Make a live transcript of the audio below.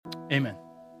Amen.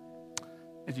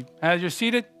 As you're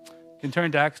seated, you can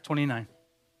turn to Acts 29.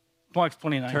 Acts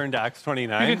 29. Turn to Acts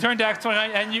 29. You can turn to Acts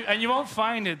 29, and you won't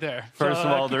find it there. First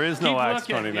of all, there is no Acts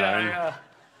looking. 29. Yeah.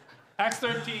 Acts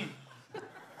 13.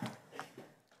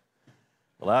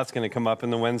 Well, that's going to come up in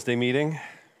the Wednesday meeting.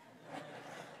 Thank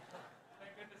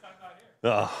goodness I'm not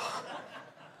here. Oh.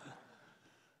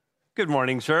 Good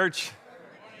morning, church.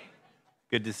 Good morning.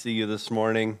 Good to see you this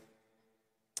morning.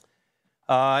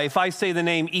 If I say the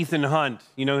name Ethan Hunt,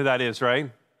 you know who that is, right?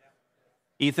 Yeah.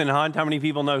 Ethan Hunt, how many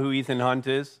people know who Ethan Hunt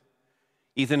is?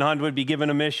 Ethan Hunt would be given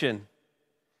a mission,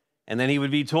 and then he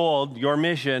would be told, your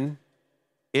mission,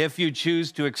 if you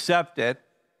choose to accept it,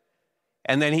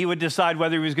 and then he would decide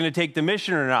whether he was going to take the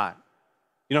mission or not.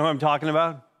 You know who I'm talking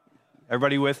about?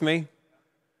 Everybody with me?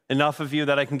 Enough of you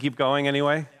that I can keep going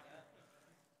anyway?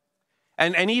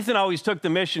 And Ethan always took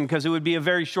the mission because it would be a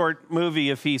very short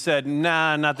movie if he said,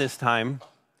 nah, not this time.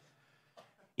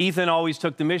 Ethan always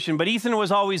took the mission, but Ethan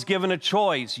was always given a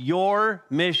choice. Your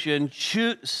mission,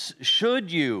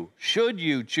 should you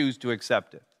choose to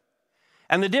accept it?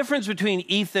 And the difference between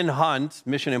Ethan Hunt,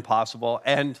 Mission Impossible,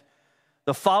 and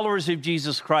the followers of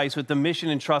Jesus Christ with the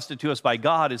mission entrusted to us by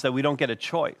God is that we don't get a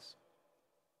choice.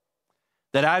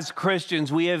 That as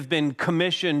Christians, we have been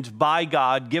commissioned by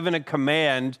God, given a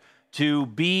command to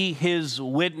be his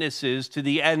witnesses to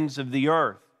the ends of the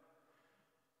earth.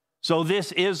 So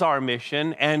this is our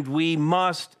mission, and we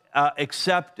must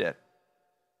accept it.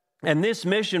 And this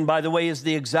mission, by the way, is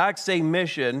the exact same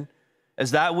mission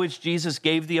as that which Jesus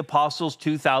gave the apostles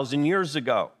 2,000 years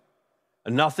ago.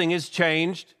 And nothing has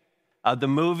changed. The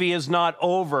movie is not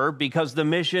over because the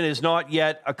mission is not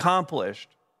yet accomplished.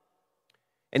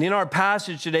 And in our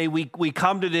passage today, we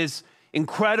come to this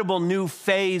incredible new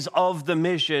phase of the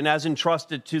mission as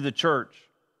entrusted to the church.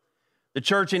 The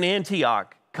church in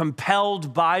Antioch,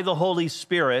 compelled by the Holy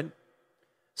Spirit,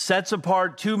 sets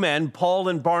apart two men, Paul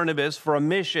and Barnabas, for a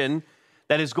mission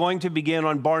that is going to begin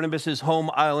on Barnabas'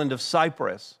 home island of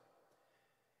Cyprus.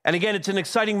 And again, it's an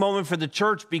exciting moment for the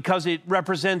church because it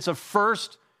represents a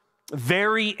first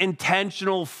very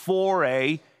intentional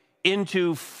foray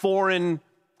into foreign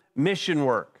mission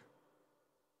work.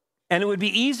 And it would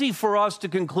be easy for us to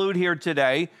conclude here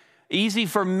today, easy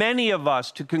for many of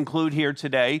us to conclude here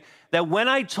today, that when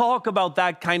I talk about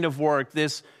that kind of work,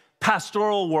 this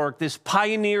pastoral work, this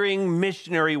pioneering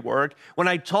missionary work, when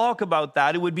I talk about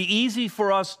that, it would be easy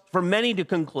for many to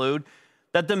conclude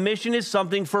that the mission is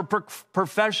something for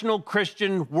professional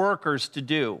Christian workers to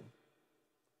do.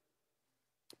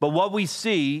 But what we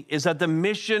see is that the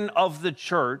mission of the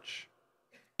church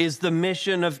is the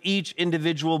mission of each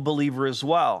individual believer as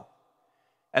well.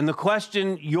 And the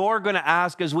question you're going to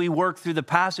ask as we work through the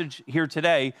passage here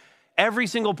today, every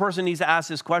single person needs to ask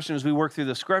this question as we work through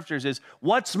the scriptures is,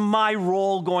 what's my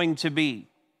role going to be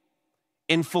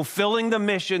in fulfilling the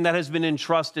mission that has been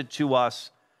entrusted to us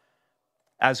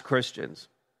as Christians?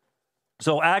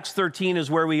 So Acts 13 is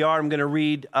where we are. I'm going to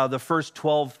read the first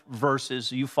 12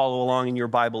 verses. You follow along in your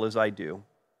Bible as I do.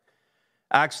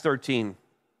 Acts 13.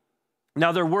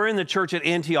 Now there were in the church at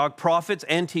Antioch prophets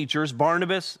and teachers,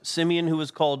 Barnabas, Simeon, who was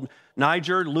called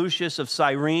Niger, Lucius of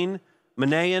Cyrene,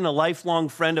 Manaen, a lifelong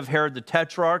friend of Herod the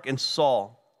Tetrarch, and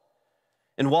Saul.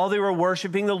 And while they were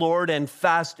worshiping the Lord and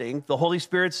fasting, the Holy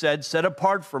Spirit said, set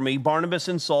apart for me Barnabas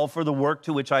and Saul for the work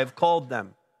to which I have called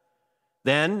them.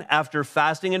 Then, after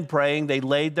fasting and praying, they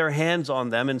laid their hands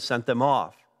on them and sent them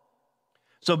off.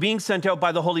 So being sent out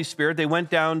by the Holy Spirit, they went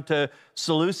down to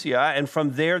Seleucia, and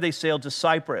from there they sailed to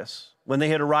Cyprus. When they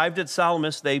had arrived at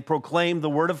Salamis, they proclaimed the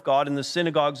word of God in the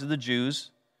synagogues of the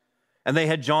Jews, and they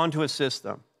had John to assist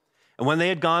them. And when they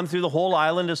had gone through the whole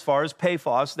island as far as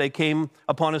Paphos, they came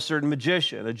upon a certain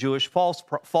magician, a Jewish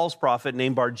false prophet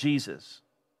named Bar-Jesus.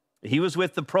 He was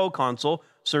with the proconsul,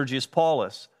 Sergius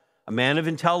Paulus, a man of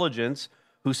intelligence,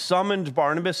 who summoned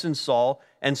Barnabas and Saul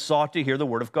and sought to hear the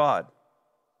word of God.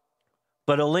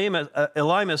 But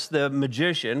Elymas the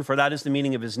magician, for that is the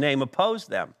meaning of his name, opposed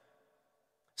them,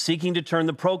 seeking to turn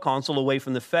the proconsul away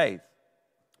from the faith.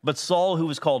 But Saul, who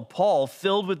was called Paul,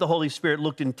 filled with the Holy Spirit,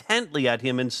 looked intently at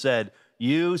him and said,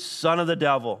 you son of the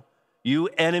devil, you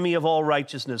enemy of all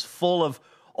righteousness, full of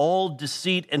all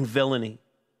deceit and villainy,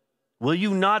 will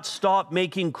you not stop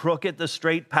making crooked the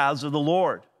straight paths of the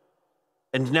Lord?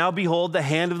 And now behold, the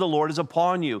hand of the Lord is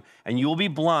upon you, and you will be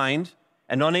blind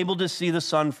and unable to see the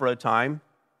sun for a time.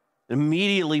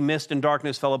 Immediately mist and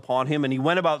darkness fell upon him, and he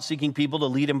went about seeking people to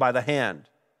lead him by the hand.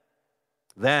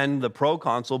 Then the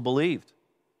proconsul believed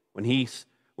when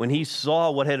he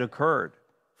saw what had occurred,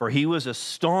 for he was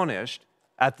astonished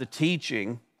at the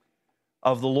teaching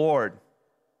of the Lord.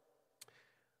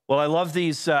 Well, I love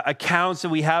these accounts that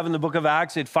we have in the book of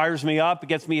Acts. It fires me up. It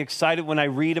gets me excited when I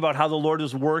read about how the Lord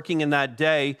was working in that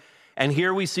day. And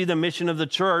here we see the mission of the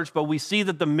church, but we see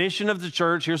that the mission of the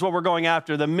church, here's what we're going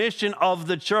after. The mission of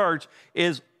the church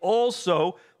is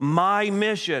also my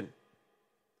mission.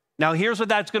 Now, here's what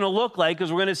that's going to look like, because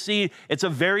we're going to see it's a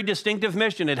very distinctive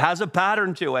mission. It has a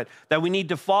pattern to it that we need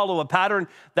to follow, a pattern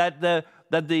that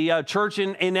the church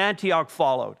in Antioch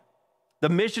followed. The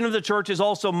mission of the church is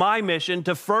also my mission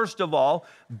to, first of all,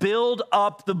 build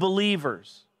up the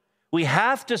believers. We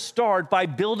have to start by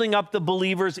building up the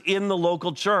believers in the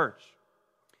local church.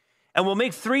 And we'll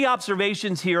make 3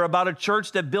 observations here about a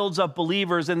church that builds up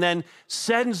believers and then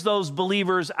sends those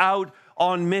believers out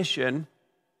on mission.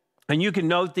 And you can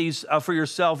note these for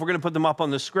yourself. We're going to put them up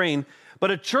on the screen. But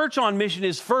a church on mission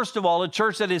is, first of all, a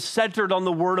church that is centered on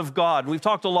the Word of God. We've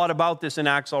talked a lot about this in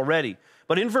Acts already.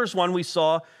 But in verse 1, we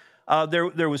saw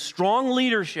there was strong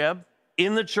leadership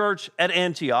in the church at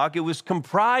Antioch. It was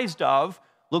comprised of,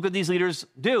 look what these leaders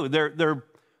do.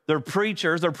 They're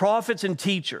preachers, they're prophets and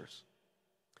teachers.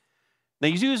 Now,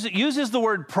 he uses the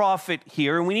word prophet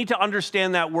here, and we need to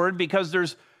understand that word because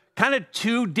there's kind of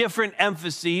 2 different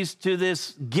emphases to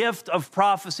this gift of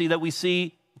prophecy that we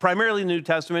see primarily in the New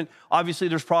Testament. Obviously,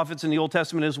 there's prophets in the Old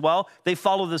Testament as well. They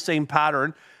follow the same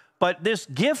pattern. But this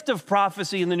gift of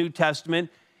prophecy in the New Testament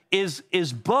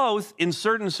is both, in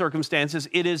certain circumstances,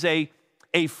 it is a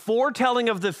foretelling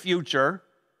of the future,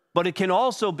 but it can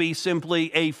also be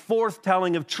simply a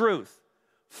forthtelling of truth.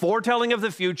 Foretelling of the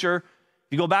future.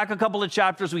 If you go back a couple of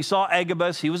chapters, we saw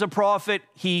Agabus. He was a prophet.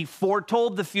 He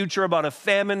foretold the future about a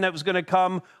famine that was going to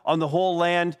come on the whole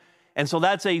land. And so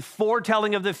that's a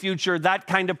foretelling of the future, that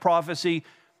kind of prophecy.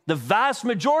 The vast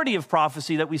majority of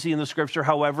prophecy that we see in the scripture,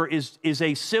 however, is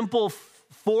a simple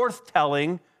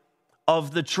forthtelling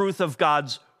of the truth of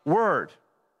God's word.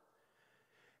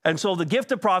 And so the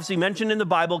gift of prophecy mentioned in the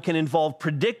Bible can involve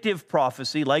predictive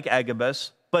prophecy like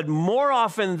Agabus, but more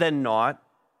often than not,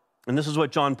 and this is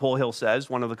what John Polhill says,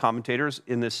 one of the commentators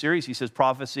in this series, he says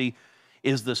prophecy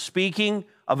is the speaking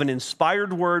of an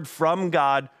inspired word from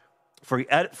God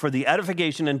for the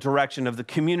edification and direction of the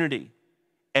community.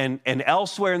 And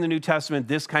elsewhere in the New Testament,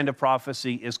 this kind of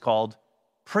prophecy is called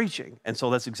preaching. And so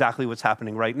that's exactly what's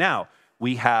happening right now.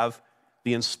 We have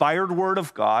the inspired word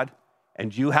of God,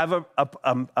 and you have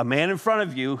a man in front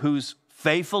of you who's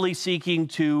faithfully seeking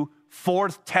to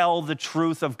foretell the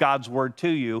truth of God's word to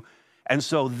you. And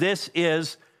so this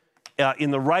is, in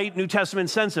the right New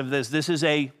Testament sense of this is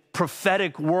a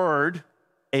prophetic word,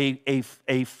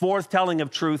 a foretelling of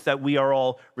truth that we are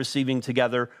all receiving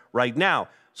together right now.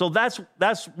 So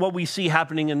that's what we see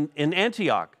happening in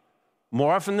Antioch.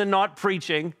 More often than not,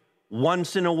 preaching,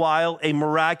 once in a while, a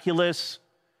miraculous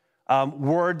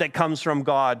word that comes from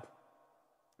God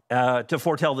to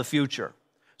foretell the future.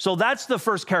 So that's the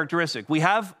first characteristic. We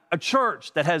have a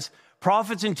church that has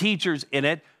prophets and teachers in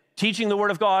it, teaching the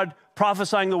word of God,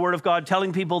 prophesying the word of God,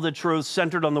 telling people the truth,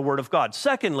 centered on the word of God.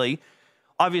 Secondly,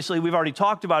 obviously, we've already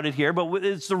talked about it here, but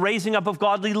it's the raising up of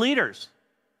godly leaders.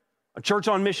 A church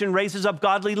on mission raises up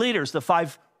godly leaders. The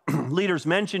 5 leaders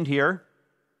mentioned here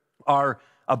are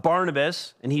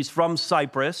Barnabas, and he's from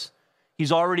Cyprus.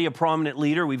 He's already a prominent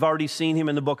leader. We've already seen him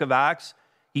in the book of Acts.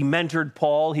 He mentored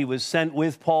Paul. He was sent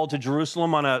with Paul to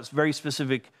Jerusalem on a very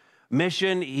specific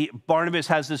mission. Barnabas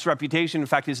has this reputation. In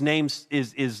fact, his name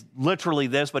is literally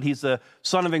this, but he's the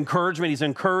son of encouragement. He's an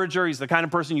encourager. He's the kind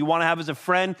of person you want to have as a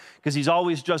friend because he's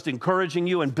always just encouraging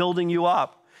you and building you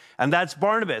up. And that's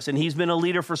Barnabas, and he's been a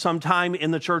leader for some time in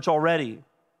the church already.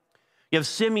 You have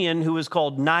Simeon, who is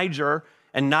called Niger,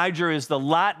 and Niger is the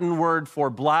Latin word for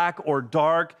black or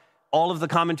dark. All of the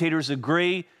commentators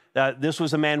agree that this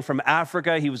was a man from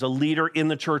Africa. He was a leader in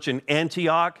the church in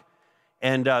Antioch,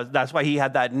 and that's why he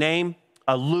had that name.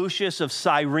 Lucius of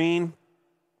Cyrene.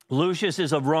 Lucius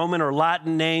is a Roman or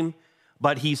Latin name,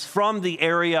 but he's from the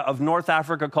area of North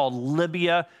Africa called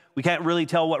Libya. We can't really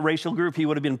tell what racial group he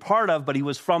would have been part of, but he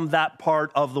was from that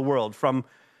part of the world, from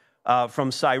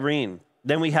Cyrene.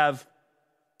 Then we have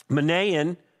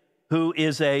Manaen, who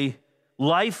is a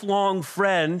lifelong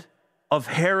friend of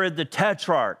Herod the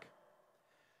Tetrarch.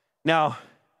 Now,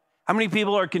 how many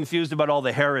people are confused about all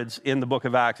the Herods in the book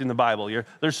of Acts in the Bible?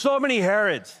 There's so many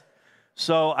Herods.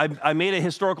 So I made a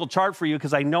historical chart for you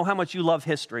because I know how much you love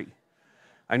history.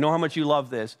 I know how much you love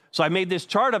this. So I made this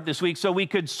chart up this week so we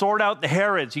could sort out the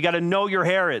Herods. You got to know your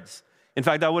Herods. In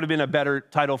fact, that would have been a better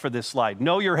title for this slide.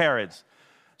 Know your Herods.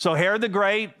 So Herod the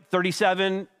Great,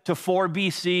 37 to 4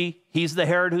 BC, he's the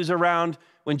Herod who's around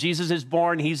when Jesus is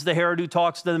born. He's the Herod who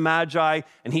talks to the Magi,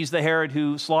 and he's the Herod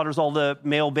who slaughters all the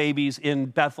male babies in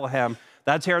Bethlehem.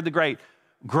 That's Herod the Great.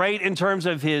 great in terms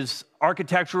of his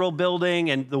architectural building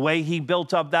and the way he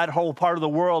built up that whole part of the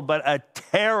world, but a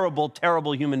terrible,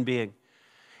 terrible human being.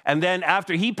 And then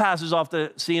after he passes off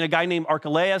the scene, a guy named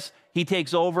Archelaus, he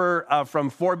takes over from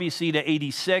 4 BC to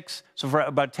 86, so for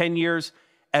about 10 years.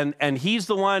 And he's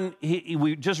the one,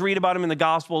 we just read about him in the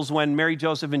Gospels when Mary,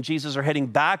 Joseph, and Jesus are heading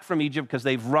back from Egypt because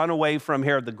they've run away from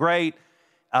Herod the Great,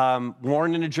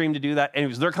 warned in a dream to do that.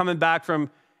 Anyways, they're coming back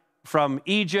from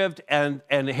Egypt, and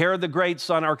Herod the Great's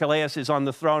son, Archelaus, is on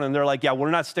the throne, and they're like, yeah, we're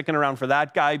not sticking around for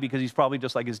that guy because he's probably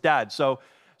just like his dad. So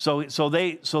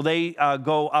they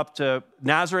go up to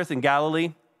Nazareth in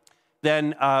Galilee.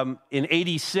 Then in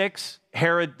 86,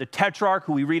 Herod the Tetrarch,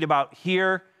 who we read about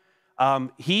here,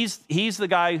 he's the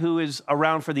guy who is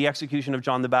around for the execution of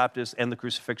John the Baptist and the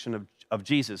crucifixion of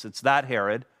Jesus. It's that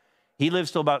Herod. He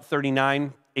lives till about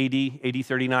 39 AD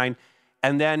 39.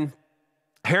 And then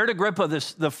Herod Agrippa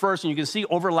the first, and you can see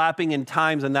overlapping in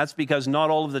times, and that's because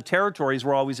not all of the territories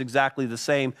were always exactly the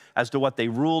same as to what they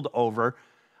ruled over.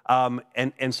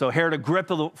 And so Herod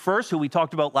Agrippa the first, who we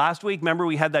talked about last week, remember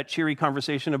we had that cheery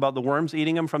conversation about the worms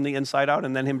eating him from the inside out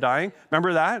and then him dying?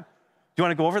 Remember that? Do you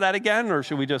want to go over that again, or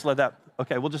should we just let that?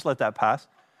 Okay, we'll just let that pass.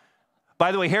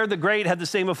 By the way, Herod the Great had the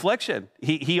same affliction.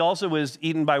 He also was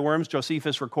eaten by worms.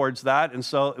 Josephus records that, and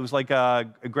so it was like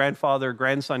a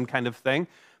grandson kind of thing.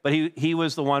 But he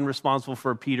was the one responsible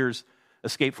for Peter's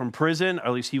escape from prison, or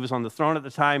at least he was on the throne at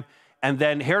the time. And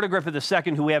then Herod Agrippa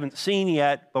II, who we haven't seen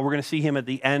yet, but we're going to see him at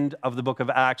the end of the book of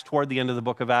Acts, toward the end of the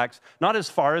book of Acts. Not as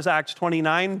far as Acts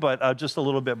 29, but just a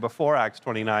little bit before Acts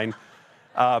 29.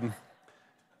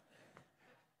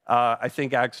 I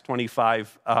think Acts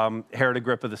 25, Herod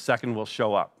Agrippa II will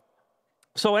show up.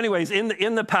 So anyways,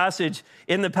 in the passage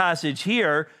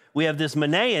here, we have this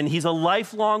Manaen. He's a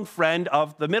lifelong friend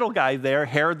of the middle guy there,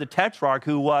 Herod the Tetrarch,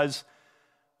 who was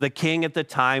the king at the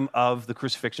time of the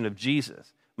crucifixion of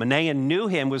Jesus. Manaen knew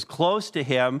him, was close to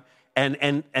him,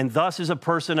 and thus is a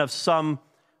person of some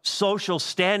social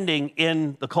standing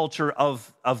in the culture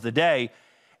of the day.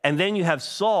 And then you have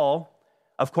Saul,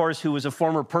 of course, who was a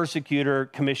former persecutor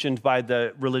commissioned by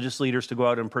the religious leaders to go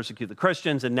out and persecute the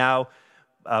Christians, and now,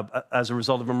 as a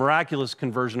result of a miraculous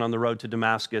conversion on the road to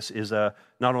Damascus, is not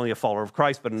only a follower of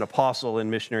Christ, but an apostle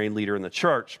and missionary and leader in the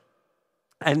church.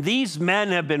 And these men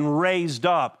have been raised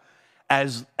up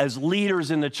as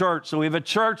leaders in the church. So we have a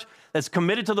church that's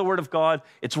committed to the word of God.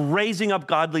 It's raising up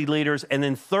godly leaders. And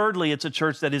then thirdly, it's a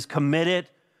church that is committed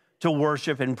to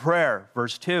worship and prayer.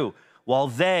 Verse 2, while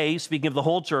they, speaking of the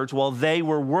whole church, while they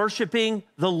were worshiping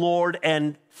the Lord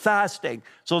and fasting.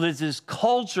 So there's this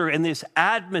culture and this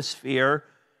atmosphere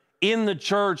in the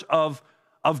church of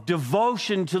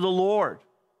devotion to the Lord,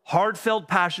 heartfelt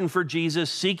passion for Jesus,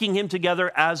 seeking him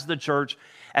together as the church.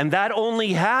 And that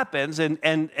only happens, and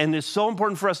it's so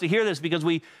important for us to hear this because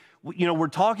we're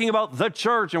talking about the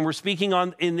church and we're speaking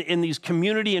in these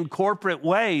community and corporate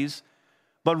ways,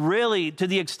 but really to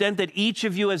the extent that each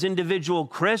of you as individual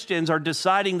Christians are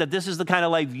deciding that this is the kind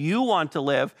of life you want to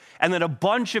live, and that a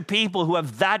bunch of people who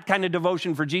have that kind of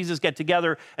devotion for Jesus get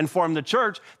together and form the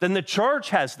church, then the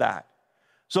church has that.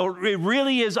 So it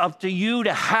really is up to you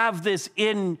to have this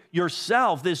in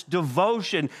yourself, this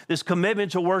devotion, this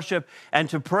commitment to worship and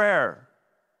to prayer.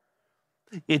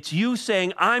 It's you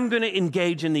saying, I'm going to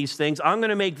engage in these things. I'm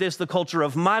going to make this the culture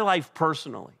of my life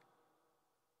personally.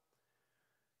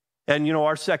 And,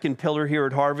 our second pillar here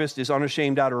at Harvest is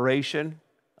unashamed adoration.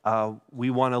 Every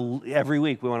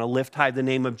week, we want to lift high the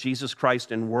name of Jesus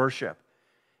Christ in worship.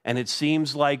 And it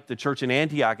seems like the church in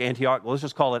Antioch, let's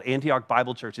just call it Antioch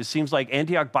Bible Church. It seems like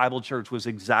Antioch Bible Church was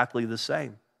exactly the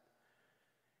same.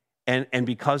 And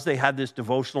because they had this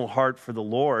devotional heart for the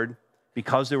Lord,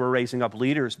 because they were raising up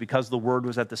leaders, because the word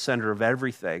was at the center of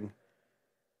everything,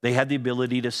 they had the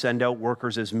ability to send out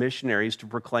workers as missionaries to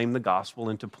proclaim the gospel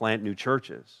and to plant new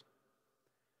churches.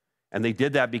 And they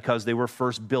did that because they were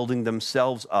first building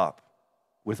themselves up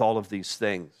with all of these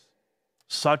things.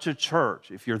 Such a church,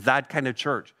 if you're that kind of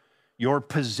church, you're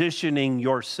positioning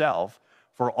yourself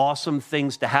for awesome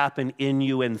things to happen in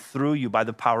you and through you by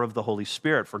the power of the Holy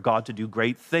Spirit, for God to do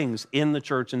great things in the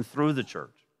church and through the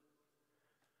church.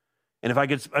 And if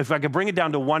I could bring it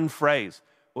down to one phrase,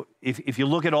 if you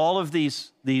look at all of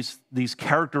these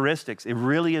characteristics, it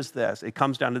really is this. It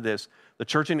comes down to this. The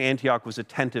church in Antioch was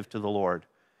attentive to the Lord.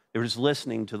 They were just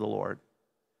listening to the Lord.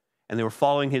 And they were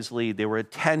following his lead. They were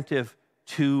attentive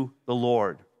to the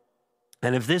Lord.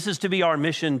 And if this is to be our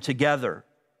mission together,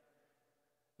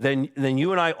 then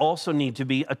you and I also need to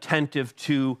be attentive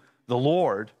to the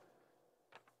Lord.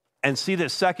 And see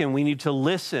this second, we need to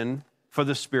listen for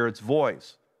the Spirit's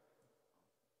voice.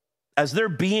 As they're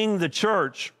being the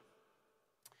church,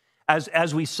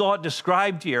 as we saw it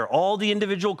described here, all the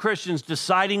individual Christians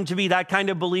deciding to be that kind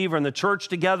of believer and the church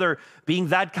together being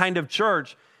that kind of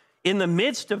church. In the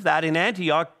midst of that in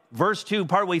Antioch, verse 2,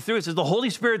 partway through, it says, the Holy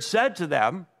Spirit said to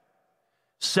them,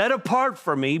 set apart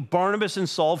for me Barnabas and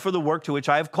Saul for the work to which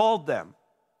I have called them.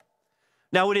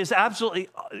 Now,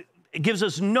 it gives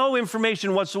us no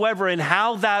information whatsoever in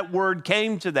how that word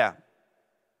came to them.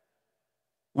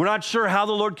 We're not sure how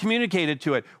the Lord communicated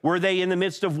to it. Were they in the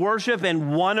midst of worship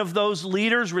and one of those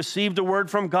leaders received a word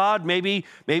from God? Maybe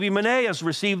Maneas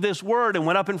received this word and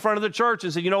went up in front of the church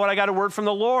and said, you know what, I got a word from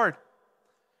the Lord.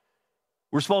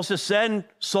 We're supposed to send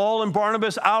Saul and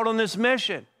Barnabas out on this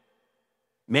mission.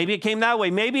 Maybe it came that way.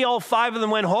 Maybe all 5 of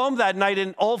them went home that night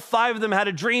and all 5 of them had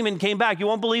a dream and came back. You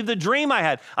won't believe the dream I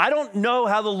had. I don't know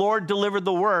how the Lord delivered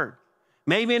the word.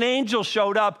 Maybe an angel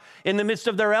showed up in the midst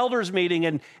of their elders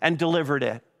meeting and delivered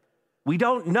it. We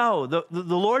don't know. The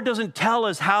Lord doesn't tell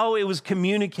us how it was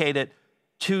communicated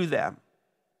to them.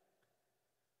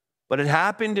 But it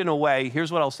happened in a way,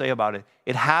 here's what I'll say about it.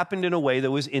 It happened in a way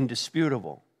that was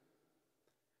indisputable.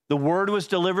 The word was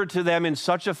delivered to them in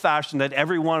such a fashion that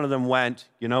every one of them went,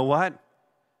 you know what?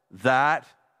 That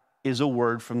is a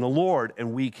word from the Lord,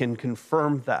 and we can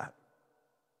confirm that.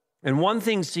 And one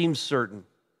thing seems certain.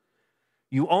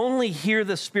 You only hear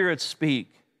the Spirit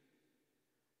speak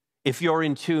if you're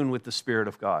in tune with the Spirit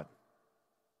of God.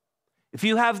 If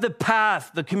you have the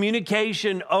path, the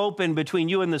communication open between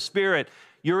you and the Spirit,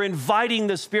 you're inviting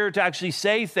the Spirit to actually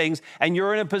say things, and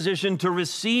you're in a position to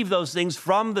receive those things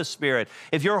from the Spirit.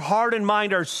 If your heart and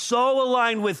mind are so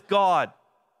aligned with God,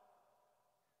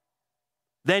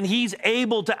 then He's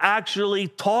able to actually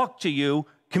talk to you,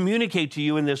 communicate to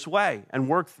you in this way, and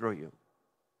work through you.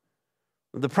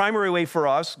 The primary way for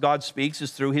us, God speaks,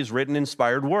 is through His written,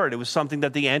 inspired word. It was something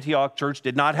that the Antioch church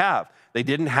did not have. They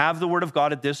didn't have the word of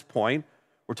God at this point.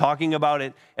 We're talking about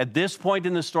it at this point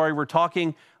in the story. We're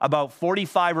talking about AD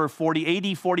 45 or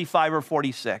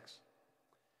 46.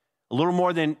 A little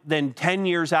more than 10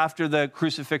 years after the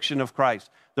crucifixion of Christ.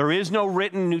 There is no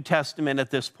written New Testament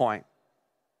at this point.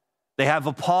 They have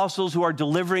apostles who are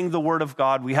delivering the word of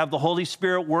God. We have the Holy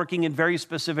Spirit working in very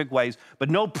specific ways, but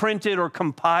no printed or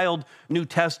compiled New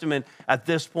Testament at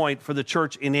this point for the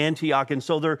church in Antioch. And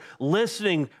so they're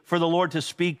listening for the Lord to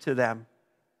speak to them.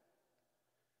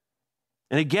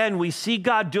 And again, we see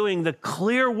God doing the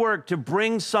clear work to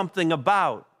bring something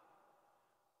about.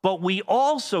 But we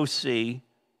also see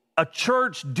a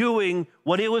church doing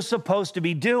what it was supposed to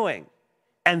be doing.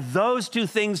 And those two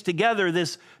things together,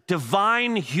 this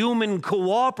divine human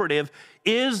cooperative,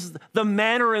 is the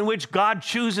manner in which God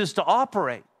chooses to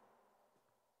operate.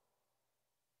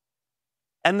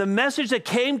 And the message that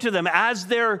came to them as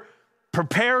they're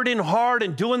prepared in heart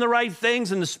and doing the right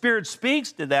things and the Spirit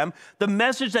speaks to them, the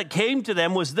message that came to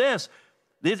them was this: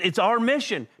 it's our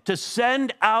mission to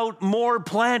send out more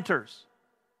planters.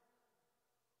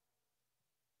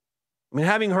 I mean,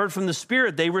 having heard from the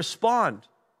Spirit, they respond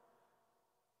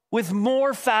with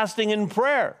more fasting and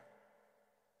prayer.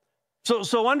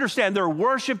 So understand, they're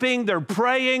worshiping, they're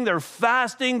praying, they're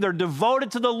fasting, they're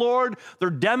devoted to the Lord, they're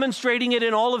demonstrating it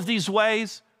in all of these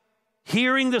ways,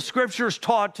 hearing the scriptures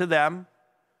taught to them.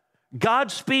 God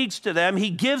speaks to them, He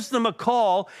gives them a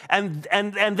call, and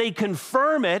they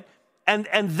confirm it, and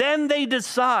then they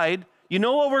decide, you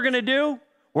know what we're gonna do?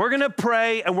 We're gonna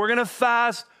pray and we're gonna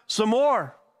fast some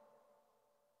more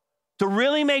to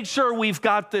really make sure we've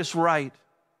got this right.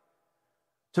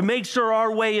 To make sure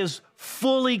our way is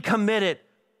fully committed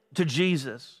to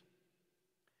Jesus.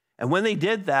 And when they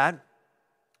did that,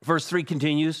 verse 3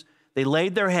 continues, they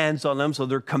laid their hands on them, so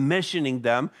they're commissioning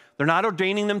them. They're not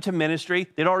ordaining them to ministry.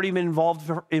 They'd already been involved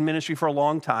in ministry for a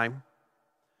long time.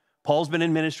 Paul's been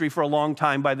in ministry for a long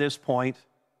time by this point.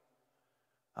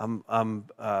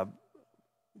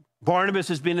 Barnabas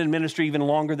has been in ministry even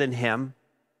longer than him.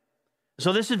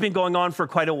 So this has been going on for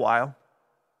quite a while.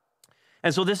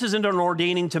 And so this isn't an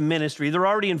ordaining to ministry. They're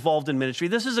already involved in ministry.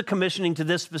 This is a commissioning to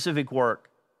this specific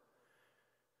work.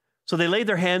 So they laid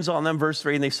their hands on them, verse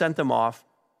 3, and they sent them off.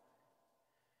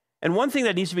 And one thing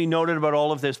that needs to be noted about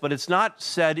all of this, but it's not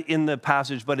said in the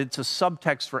passage, but it's a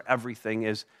subtext for everything,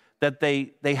 is that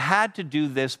they had to do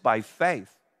this by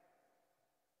faith.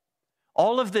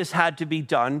 All of this had to be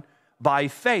done by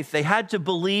faith. They had to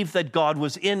believe that God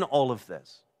was in all of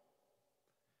this.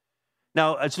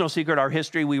 Now, it's no secret, our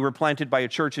history, we were planted by a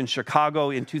church in Chicago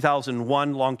in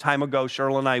 2001, long time ago.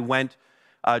 Cheryl and I went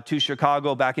to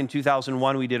Chicago back in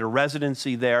 2001. We did a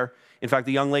residency there. In fact,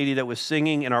 the young lady that was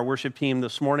singing in our worship team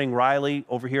this morning, Riley,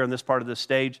 over here on this part of the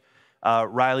stage,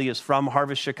 Riley is from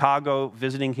Harvest, Chicago,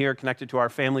 visiting here, connected to our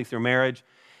family through marriage.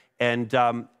 And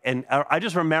I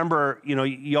just remember,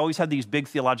 you always have these big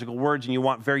theological words and you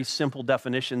want very simple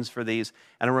definitions for these.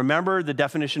 And I remember the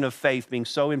definition of faith being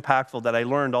so impactful that I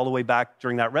learned all the way back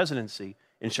during that residency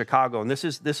in Chicago. And this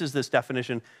is this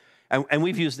definition. And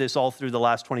we've used this all through the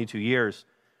last 22 years.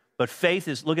 But faith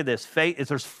is, look at this,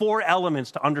 there's 4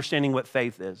 elements to understanding what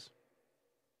faith is.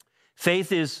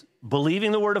 Faith is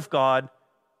believing the word of God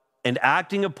and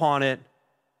acting upon it,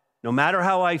 no matter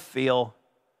how I feel,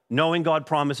 knowing God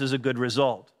promises a good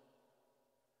result.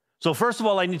 So first of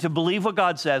all, I need to believe what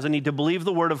God says. I need to believe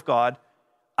the word of God.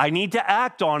 I need to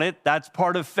act on it. That's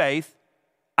part of faith.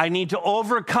 I need to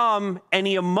overcome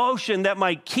any emotion that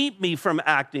might keep me from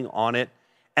acting on it.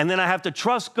 And then I have to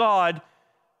trust God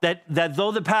that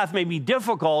though the path may be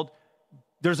difficult,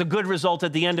 there's a good result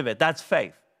at the end of it. That's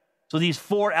faith. So these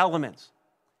 4 elements.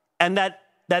 And that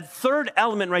third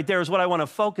element right there is what I want to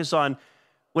focus on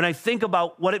when I think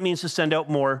about what it means to send out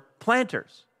more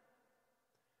planters.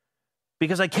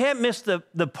 Because I can't miss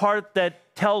the part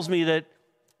that tells me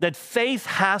that faith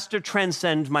has to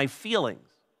transcend my feelings.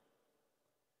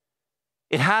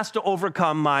 It has to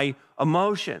overcome my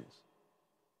emotions.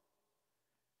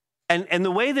 And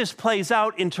the way this plays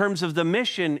out in terms of the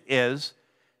mission is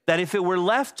that if it were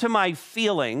left to my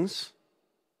feelings,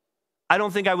 I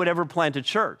don't think I would ever plant a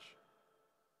church.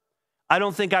 I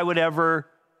don't think I would ever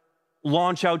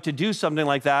launch out to do something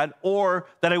like that, or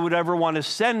that I would ever want to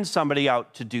send somebody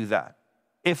out to do that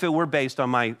if it were based on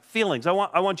my feelings. I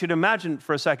want you to imagine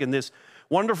for a second this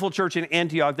wonderful church in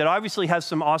Antioch that obviously has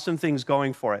some awesome things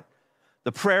going for it.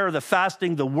 The prayer, the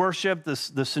fasting, the worship,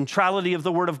 the centrality of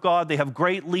the word of God. They have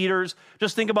great leaders.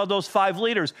 Just think about those 5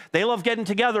 leaders. They love getting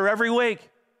together every week.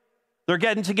 They're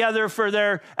getting together for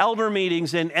their elder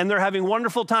meetings, and they're having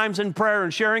wonderful times in prayer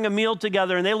and sharing a meal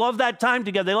together, and they love that time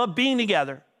together. They love being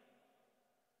together.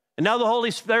 And now the Holy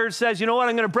Spirit says, you know what,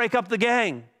 I'm going to break up the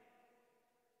gang.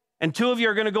 And 2 of you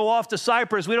are going to go off to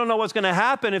Cyprus. We don't know what's going to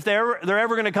happen if they're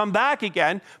ever going to come back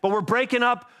again, but we're breaking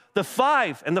up the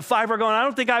 5. And the 5 are going, I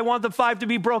don't think I want the 5 to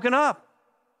be broken up.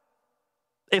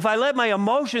 If I let my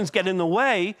emotions get in the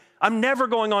way, I'm never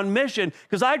going on mission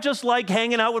because I just like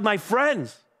hanging out with my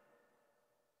friends.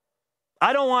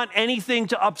 I don't want anything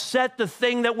to upset the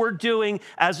thing that we're doing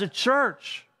as a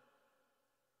church.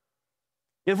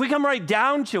 If we come right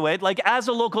down to it, like as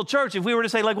a local church, if we were to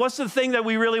say, like, what's the thing that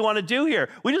we really want to do here?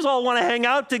 We just all want to hang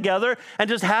out together and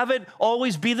just have it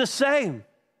always be the same.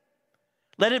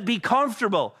 Let it be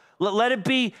comfortable. Let it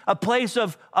be a place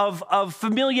of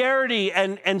familiarity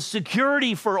and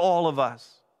security for all of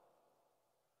us.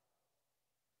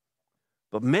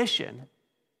 But mission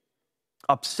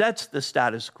upsets the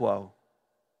status quo.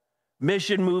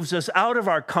 Mission moves us out of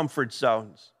our comfort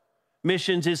zones.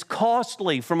 Missions is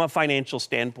costly from a financial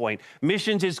standpoint.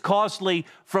 Missions is costly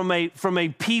from a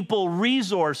people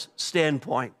resource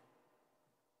standpoint.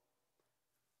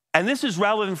 And this is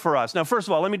relevant for us. Now, first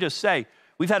of all, let me just say,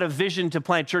 we've had a vision to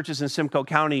plant churches in Simcoe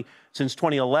County since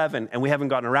 2011, and we haven't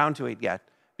gotten around to it yet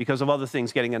because of other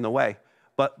things getting in the way.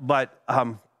 But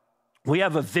we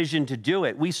have a vision to do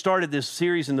it. We started this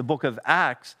series in the book of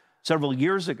Acts several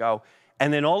years ago,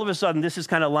 and then all of a sudden, this is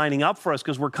kind of lining up for us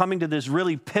because we're coming to this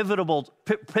really pivotal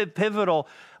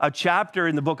chapter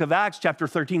in the book of Acts. Chapter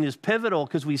 13 is pivotal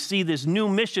because we see this new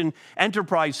mission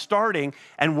enterprise starting,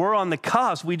 and we're on the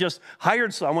cusp. We just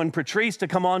hired someone, Patrice, to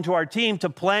come onto our team to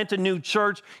plant a new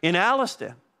church in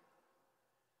Alliston.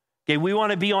 Okay, we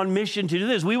want to be on mission to do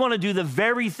this. We want to do the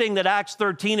very thing that Acts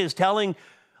 13 is telling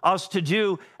us to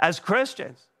do as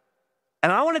Christians.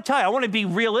 And I want to tell you, I want to be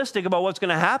realistic about what's going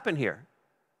to happen here.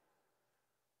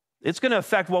 It's going to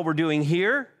affect what we're doing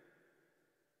here.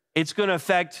 It's going to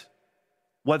affect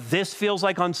what this feels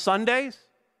like on Sundays.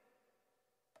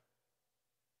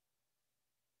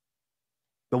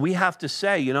 But we have to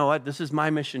say, you know what, this is my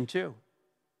mission too.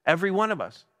 Every one of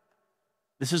us.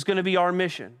 This is going to be our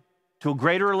mission. To a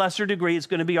greater or lesser degree, it's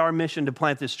going to be our mission to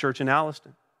plant this church in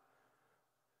Alliston.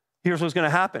 Here's what's going to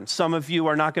happen. Some of you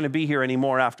are not going to be here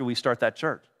anymore after we start that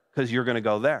church because you're going to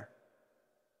go there.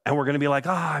 And we're going to be like,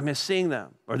 I miss seeing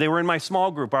them. Or they were in my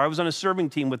small group, or I was on a serving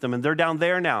team with them, and they're down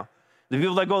there now. The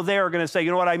people that go there are going to say,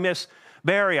 you know what, I miss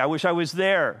Barry. I wish I was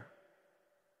there.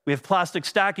 We have plastic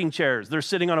stacking chairs. They're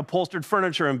sitting on upholstered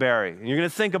furniture in Barry. And you're going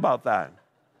to think about that.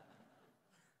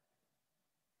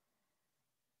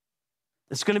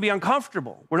 It's going to be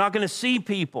uncomfortable. We're not going to see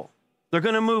people. They're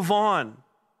going to move on.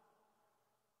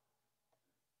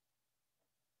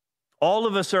 All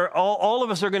of us are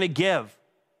going to give.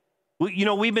 You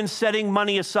know, we've been setting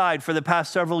money aside for the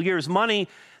past several years. Money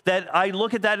that I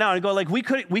look at that now and I go, like, we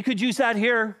could use that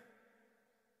here.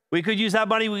 We could use that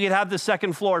money. We could have the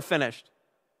second floor finished.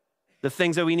 the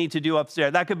things that we need to do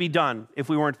upstairs. That could be done if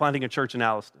we weren't planting a church in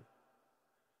Alliston.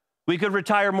 We could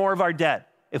retire more of our debt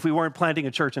if we weren't planting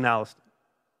a church in Alliston.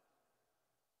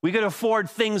 We could afford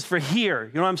things for here,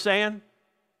 you know what I'm saying?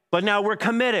 But now we're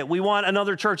committed. We want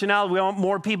another church in Alliston. We want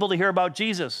more people to hear about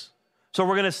Jesus. So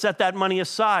we're going to set that money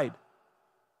aside.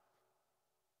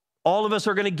 All of us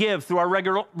are going to give through our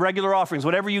regular offerings.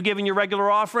 Whatever you give in your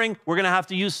regular offering, we're going to have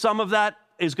to use some of that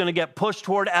is going to get pushed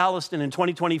toward Alliston in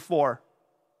 2024.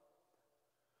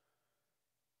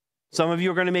 Some of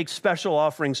you are going to make special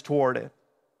offerings toward it.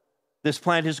 This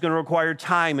plant is going to require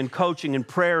time and coaching and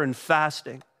prayer and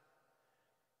fasting.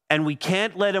 And we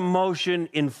can't let emotion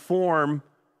inform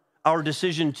our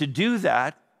decision to do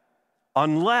that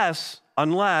unless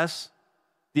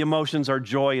the emotions are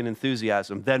joy and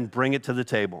enthusiasm. Then bring it to the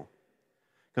table.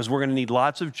 Because we're going to need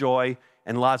lots of joy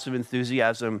and lots of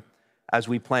enthusiasm as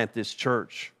we plant this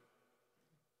church.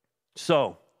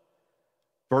 So,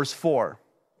 verse 4,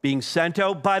 being sent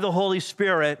out by the Holy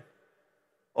Spirit.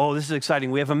 Oh, this is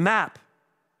exciting. We have a map.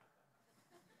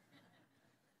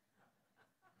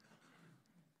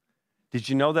 Did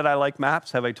you know that I like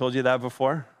maps? Have I told you that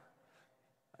before?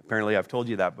 Apparently, I've told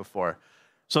you that before.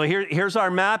 So here's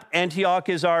our map. Antioch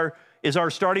is our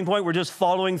starting point. We're just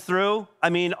following through. I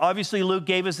mean, obviously, Luke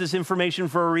gave us this information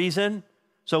for a reason,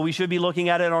 so we should be looking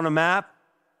at it on a map.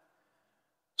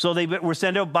 So they were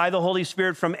sent out by the Holy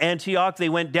Spirit from Antioch. They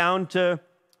went down to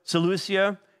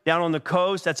Seleucia, down on the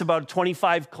coast. That's about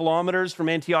 25 kilometers from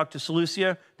Antioch to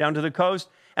Seleucia, down to the coast.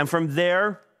 And from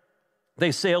there,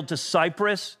 they sailed to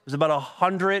Cyprus. It was about a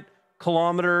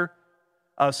 100-kilometer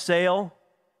sail.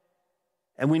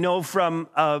 And we know from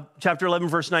chapter 11,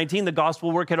 verse 19, the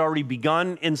gospel work had already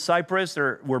begun in Cyprus.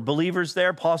 There were believers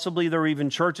there. Possibly there were even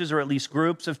churches or at least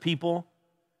groups of people.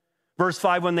 Verse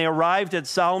 5, when they arrived at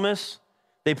Salamis,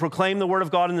 they proclaimed the word of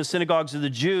God in the synagogues of the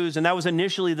Jews. And that was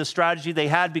initially the strategy they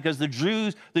had because the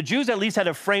Jews at least had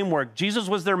a framework. Jesus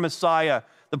was their Messiah.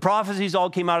 The prophecies all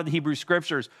came out of the Hebrew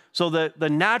scriptures. So the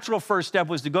natural first step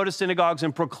was to go to synagogues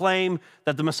and proclaim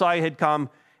that the Messiah had come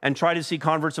and try to see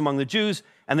converts among the Jews.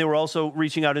 And they were also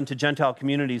reaching out into Gentile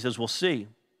communities, as we'll see.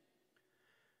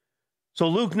 So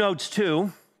Luke notes,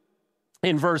 too,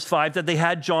 in verse 5, that they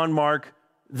had John Mark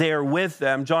there with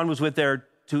them. John was with there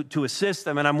to assist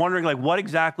them. And I'm wondering, what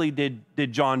exactly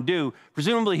did John do?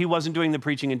 Presumably, he wasn't doing the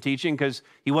preaching and teaching because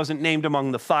he wasn't named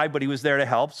among the five, but he was there to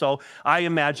help. So I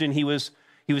imagine he was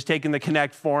taking the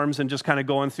Connect forms and just kind of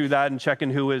going through that and checking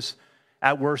who was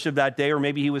at worship that day, or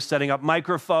maybe he was setting up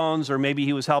microphones, or maybe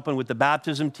he was helping with the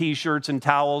baptism t-shirts and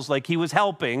towels. He was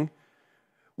helping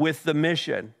with the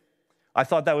mission. I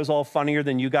thought that was all funnier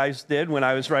than you guys did when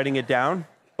I was writing it down,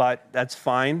 but that's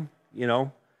fine,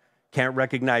 Can't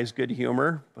recognize good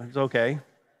humor, but it's okay.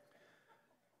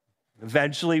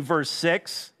 Eventually, verse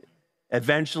 6,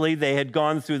 they had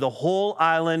gone through the whole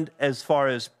island as far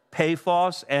as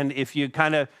Paphos, and if you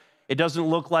it doesn't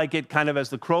look like it as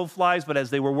the crow flies, but as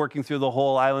they were working through the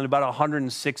whole island, about a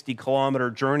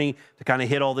 160-kilometer journey to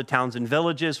hit all the towns and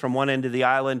villages from one end of the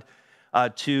island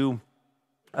to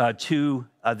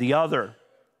the other.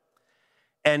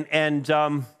 And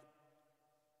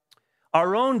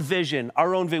our own vision,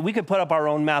 we could put up our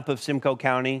own map of Simcoe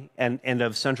County and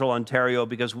of Central Ontario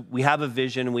because we have a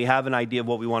vision and we have an idea of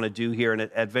what we want to do here,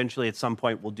 and eventually at some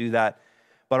point we'll do that.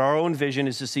 But our own vision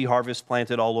is to see Harvest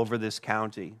planted all over this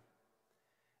county,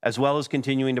 as well as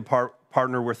continuing to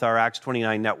partner with our Acts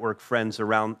 29 network friends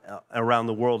around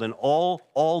the world. And all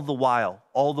the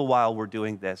while we're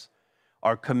doing this,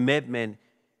 our commitment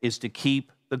is to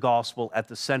keep the gospel at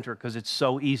the center because it's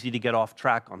so easy to get off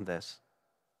track on this.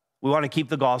 We want to keep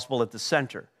the gospel at the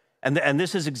center. And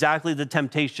this is exactly the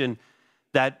temptation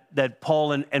that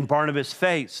Paul and Barnabas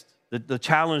faced, the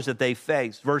challenge that they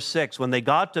faced. Verse 6, when they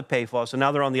got to Paphos, and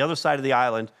now they're on the other side of the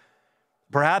island,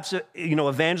 perhaps,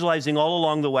 evangelizing all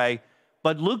along the way,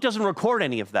 but Luke doesn't record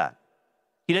any of that.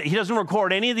 He doesn't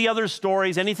record any of the other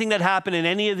stories, anything that happened in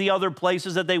any of the other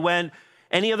places that they went,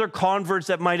 any other converts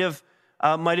that might have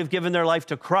given their life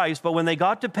to Christ. But when they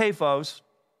got to Paphos,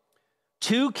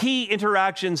 two key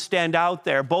interactions stand out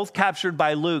there, both captured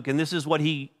by Luke, and this is what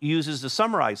he uses to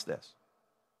summarize this.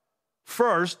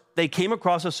 First, they came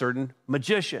across a certain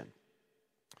magician.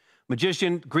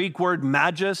 Magician, Greek word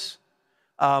magus,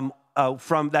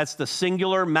 that's the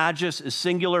singular. Magus is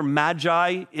singular.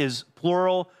 Magi is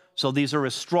plural. So these are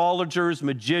astrologers,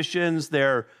 magicians.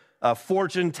 They're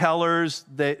fortune tellers.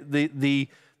 The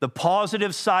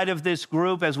positive side of this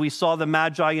group, as we saw the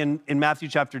Magi in Matthew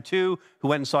chapter 2, who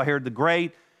went and saw Herod the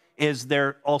Great, is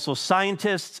they're also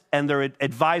scientists and they're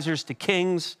advisors to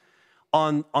kings.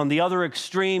 On the other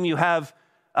extreme, you have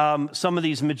some of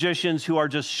these magicians who are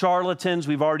just charlatans.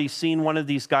 We've already seen one of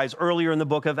these guys earlier in the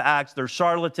book of Acts. They're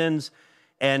charlatans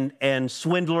and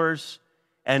swindlers,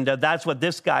 and that's what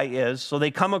this guy is. So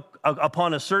they come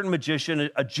upon a certain magician,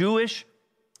 a Jewish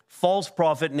false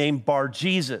prophet named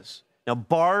Bar-Jesus. Now,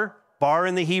 Bar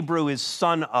in the Hebrew is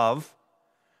son of.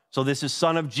 So this is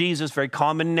son of Jesus, very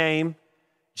common name.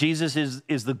 Jesus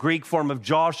is the Greek form of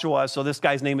Joshua, so this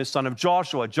guy's name is son of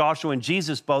Joshua. Joshua and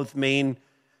Jesus both mean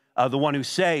the one who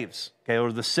saves, okay,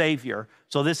 or the Savior.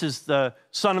 So this is the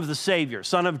son of the Savior,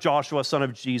 son of Joshua, son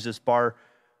of Jesus.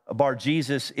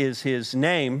 Bar-Jesus is his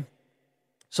name.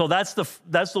 So that's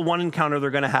the one encounter they're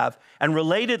going to have. And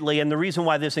relatedly, and the reason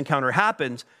why this encounter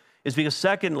happens is because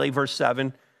secondly, verse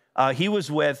 7, he was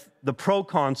with the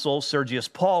proconsul Sergius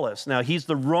Paulus. Now, he's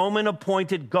the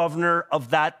Roman-appointed governor of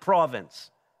that province.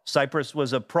 Cyprus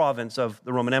was a province of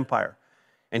the Roman Empire,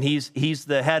 and he's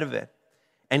the head of it.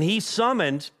 And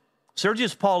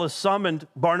Sergius Paulus summoned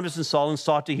Barnabas and Saul and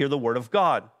sought to hear the word of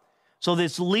God. So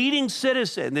this leading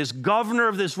citizen, this governor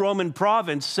of this Roman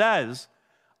province says,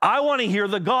 I want to hear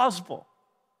the gospel.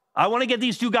 I want to get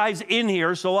these two guys in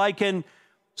here so I can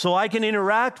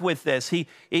interact with this.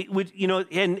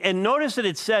 And notice that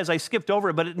it says, I skipped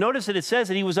over it, but notice that it says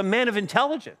that he was a man of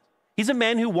intelligence. He's a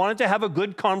man who wanted to have a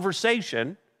good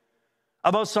conversation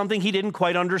about something he didn't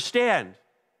quite understand.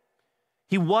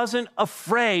 He wasn't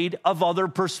afraid of other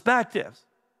perspectives.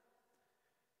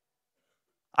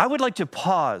 I would like to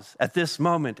pause at this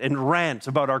moment and rant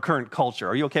about our current culture.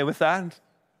 Are you okay with that?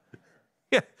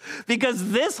 Yeah,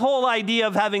 because this whole idea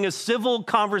of having a civil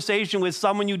conversation with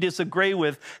someone you disagree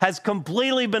with has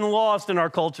completely been lost in our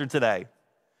culture today.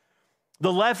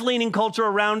 The left-leaning culture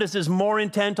around us is more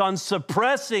intent on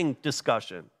suppressing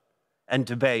discussion and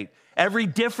debate. Every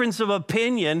difference of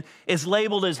opinion is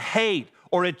labeled as hate,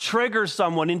 or it triggers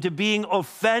someone into being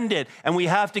offended, and we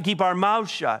have to keep our mouths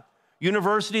shut.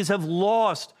 Universities have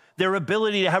lost their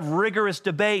ability to have rigorous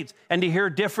debates and to hear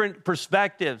different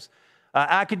perspectives.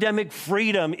 Academic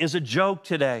freedom is a joke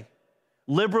today.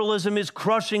 Liberalism is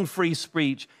crushing free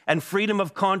speech and freedom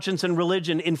of conscience and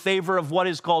religion in favor of what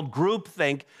is called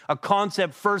groupthink, a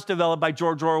concept first developed by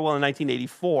George Orwell in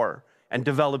 1984 and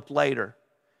developed later.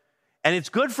 And it's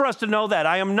good for us to know that.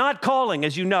 I am not calling,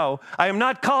 as you know, I am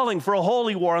not calling for a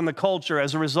holy war on the culture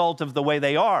as a result of the way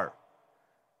they are.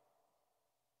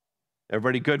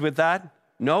 Everybody good with that?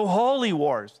 No holy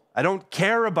wars. I don't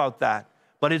care about that.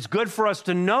 But it's good for us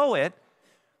to know it,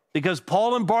 because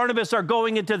Paul and Barnabas are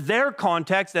going into their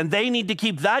context, and they need to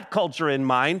keep that culture in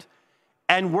mind.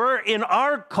 And we're in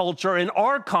our culture, in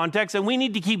our context, and we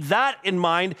need to keep that in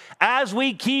mind as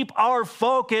we keep our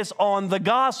focus on the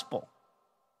gospel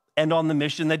and on the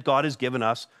mission that God has given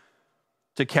us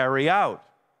to carry out.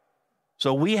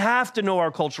 So we have to know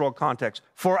our cultural context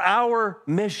for our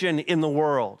mission in the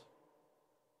world.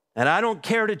 And I don't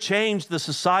care to change the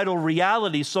societal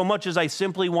reality so much as I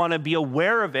simply want to be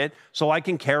aware of it so I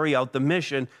can carry out the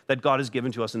mission that God has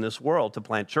given to us in this world, to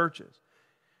plant churches.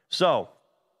 So,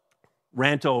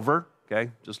 rant over,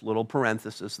 okay, just a little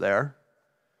parenthesis there.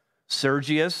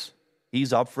 Sergius,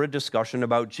 he's up for a discussion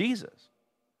about Jesus.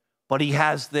 But he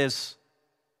has this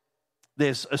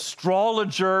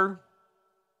astrologer,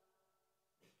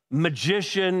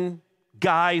 magician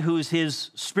guy who's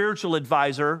his spiritual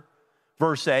advisor.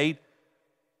 Verse 8,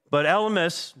 but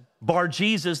Elymas,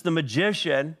 Bar-Jesus, the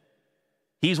magician,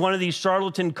 he's one of these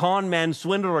charlatan con men,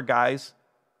 swindler guys,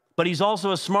 but he's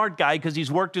also a smart guy because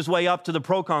he's worked his way up to the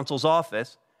proconsul's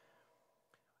office.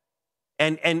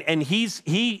 And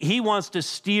he wants to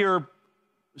steer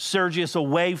Sergius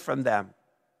away from them.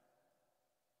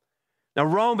 Now,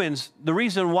 Romans, the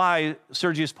reason why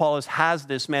Sergius Paulus has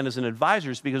this man as an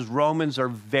advisor is because Romans are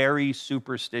very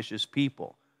superstitious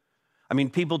people. I mean,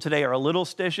 people today are a little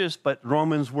stitious, but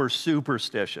Romans were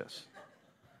superstitious.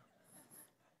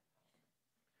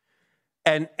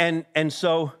 And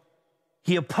so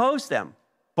he opposed them.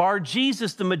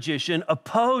 Bar-Jesus, the magician,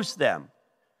 opposed them,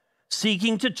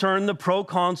 seeking to turn the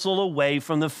proconsul away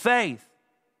from the faith.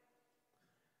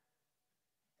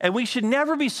 And we should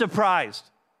never be surprised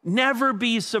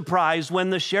when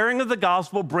the sharing of the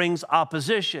gospel brings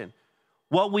opposition.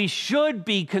 What we should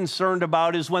be concerned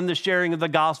about is when the sharing of the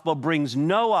gospel brings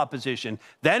no opposition.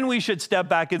 Then we should step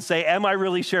back and say, am I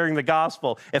really sharing the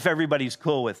gospel if everybody's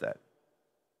cool with it?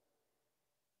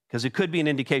 Because it could be an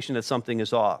indication that something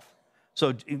is off.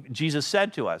 So Jesus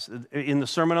said to us in the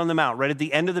Sermon on the Mount, right at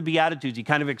the end of the Beatitudes, he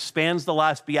kind of expands the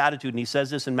last Beatitude, and he says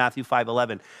this in Matthew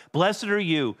 5:11. Blessed are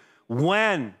you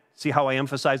when, see how I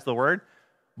emphasize the word?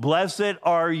 Blessed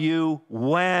are you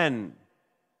when.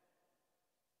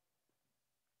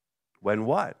 When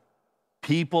what?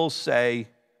 People say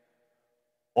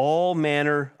all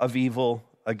manner of evil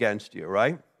against you,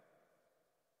 right?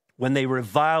 When they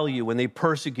revile you, when they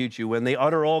persecute you, when they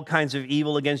utter all kinds of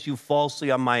evil against you falsely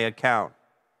on my account.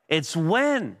 It's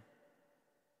when,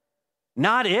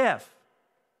 not if.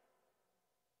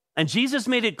 And Jesus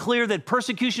made it clear that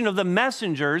persecution of the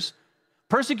messengers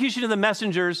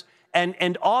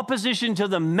and opposition to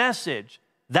the message,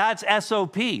 that's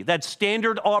SOP. That's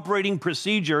standard operating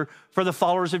procedure for the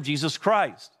followers of Jesus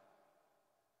Christ.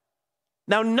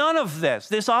 Now, none of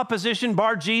this opposition,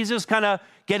 bar Jesus kind of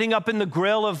getting up in the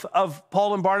grill of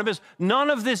Paul and Barnabas, none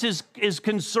of this is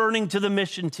concerning to the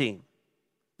mission team.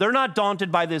 They're not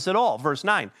daunted by this at all. Verse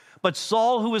 9. But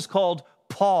Saul, who is called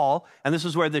Paul, and this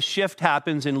is where the shift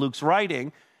happens in Luke's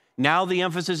writing, now the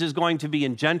emphasis is going to be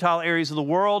in Gentile areas of the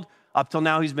world. Up till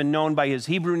now, he's been known by his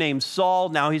Hebrew name Saul.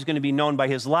 Now he's going to be known by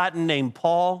his Latin name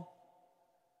Paul.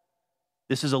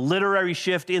 This is a literary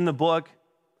shift in the book.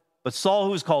 But Saul,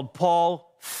 who is called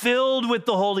Paul, filled with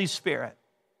the Holy Spirit.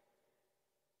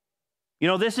 You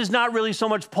know, this is not really so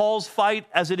much Paul's fight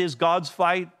as it is God's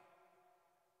fight.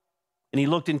 And he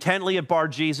looked intently at Bar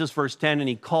Jesus, verse 10, and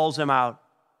he calls him out.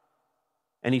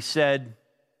 And he said,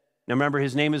 now remember,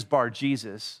 his name is Bar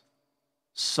Jesus,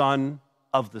 son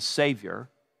of the Savior.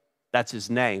 That's his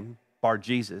name, Bar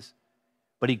Jesus.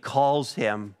 But he calls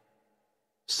him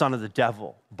son of the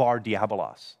devil, Bar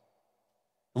Diabolos.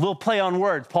 A little play on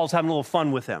words. Paul's having a little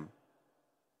fun with him.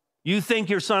 You think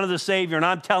you're son of the Savior, and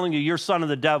I'm telling you, you're son of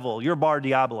the devil. You're Bar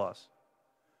Diabolos.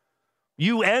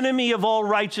 You enemy of all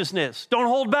righteousness. Don't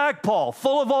hold back, Paul.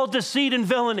 Full of all deceit and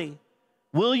villainy.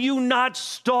 Will you not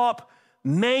stop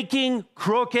making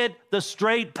crooked the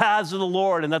straight paths of the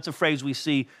Lord? And that's a phrase we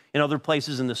see in other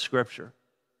places in the scripture.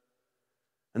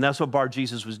 And that's what Bar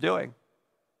Jesus was doing.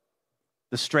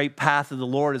 The straight path of the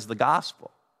Lord is the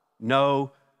gospel.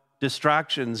 No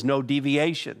distractions, no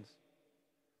deviations.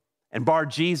 And Bar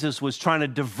Jesus was trying to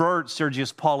divert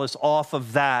Sergius Paulus off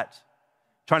of that,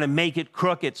 trying to make it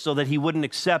crooked so that he wouldn't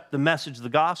accept the message of the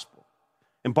gospel.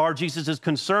 And Bar Jesus is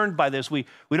concerned by this. We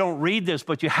don't read this,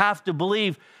 but you have to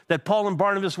believe that Paul and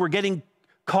Barnabas were getting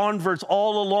converts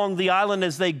all along the island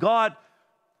as they got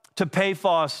to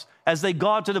Paphos, as they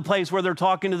got to the place where they're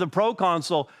talking to the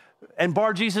proconsul. And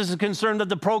Bar Jesus is concerned that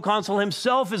the proconsul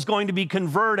himself is going to be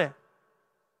converted.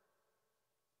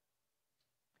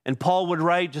 And Paul would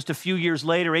write just a few years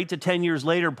later, 8 to 10 years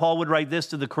later, Paul would write this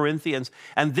to the Corinthians.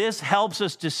 And this helps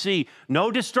us to see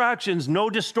no distractions, no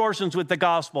distortions with the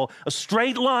gospel. A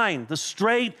straight line, the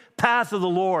straight path of the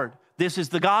Lord. This is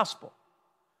the gospel.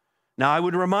 Now I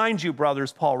would remind you,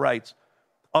 brothers, Paul writes,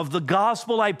 of the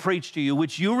gospel I preached to you,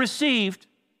 which you received,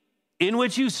 in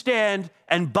which you stand,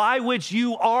 and by which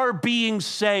you are being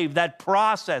saved. That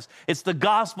process, it's the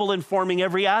gospel informing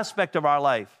every aspect of our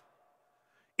life.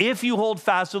 If you hold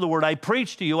fast to the word I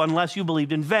preached to you, unless you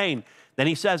believed in vain. Then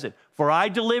he says it, for I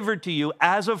delivered to you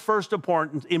as of first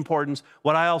importance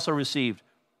what I also received.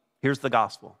 Here's the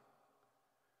gospel.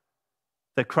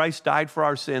 That Christ died for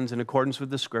our sins in accordance with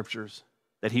the scriptures,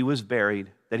 that he was buried,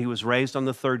 that he was raised on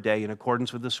the third day in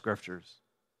accordance with the scriptures.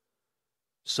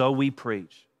 So we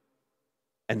preach,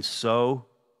 and so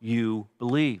you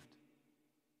believed.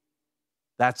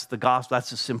 That's the gospel.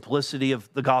 That's the simplicity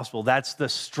of the gospel. That's the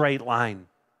straight line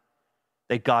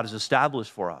that God has established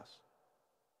for us.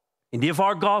 And if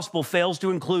our gospel fails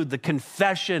to include the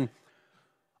confession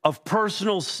of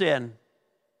personal sin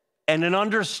and an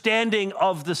understanding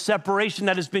of the separation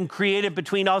that has been created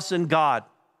between us and God,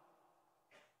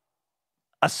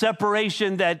 a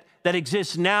separation that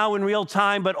exists now in real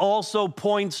time, but also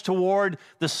points toward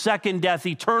the second death,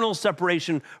 eternal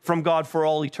separation from God for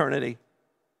all eternity.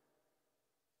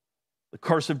 The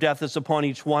curse of death is upon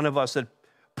each one of us that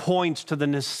points to the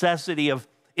necessity of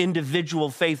individual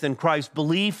faith in Christ,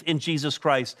 belief in Jesus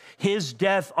Christ, his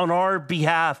death on our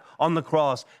behalf on the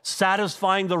cross,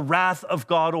 satisfying the wrath of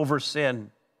God over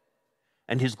sin,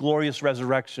 and his glorious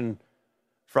resurrection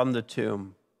from the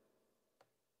tomb.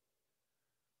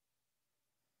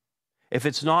 If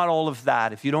it's not all of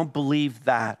that, if you don't believe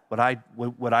that,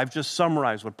 what I've just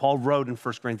summarized, what Paul wrote in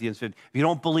 1 Corinthians 15, if you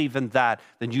don't believe in that,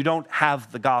 then you don't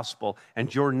have the gospel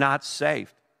and you're not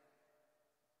saved.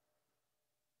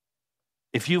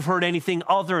 If you've heard anything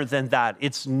other than that,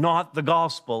 it's not the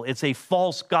gospel. It's a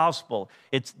false gospel.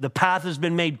 The path has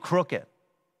been made crooked.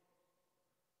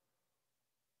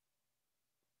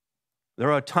 There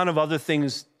are a ton of other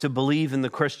things to believe in the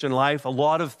Christian life, a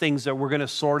lot of things that we're going to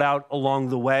sort out along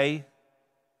the way,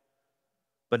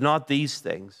 but not these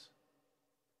things.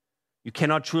 You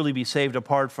cannot truly be saved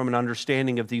apart from an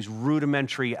understanding of these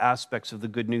rudimentary aspects of the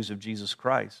good news of Jesus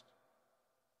Christ.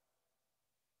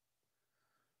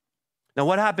 Now,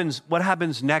 what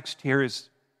happens next here is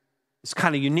It's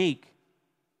kind of unique.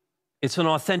 It's an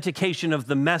authentication of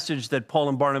the message that Paul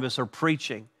and Barnabas are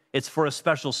preaching. It's for a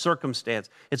special circumstance.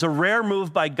 It's a rare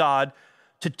move by God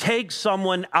to take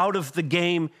someone out of the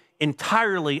game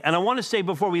entirely. And I want to say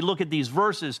before we look at these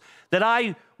verses that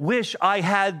I wish I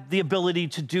had the ability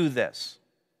to do this.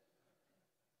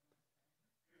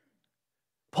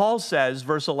 Paul says,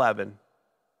 verse 11,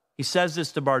 he says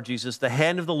this to Bar-Jesus, the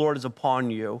hand of the Lord is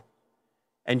upon you,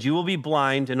 and you will be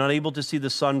blind and unable to see the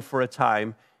sun for a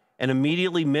time. And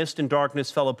immediately mist and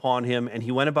darkness fell upon him, and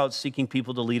he went about seeking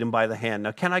people to lead him by the hand.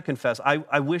 Now, can I confess,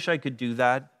 I wish I could do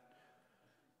that.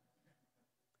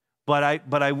 But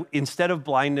I, instead of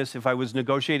blindness, if I was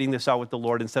negotiating this out with the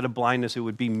Lord, instead of blindness, it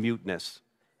would be muteness.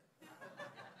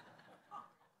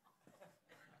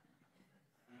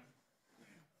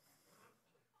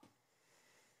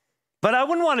 But I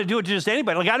wouldn't want to do it to just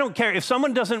anybody. Like, I don't care. If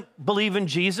someone doesn't believe in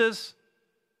Jesus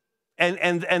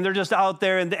and they're just out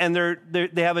there and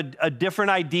they have a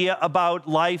different idea about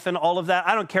life and all of that,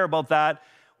 I don't care about that.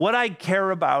 What I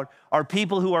care about are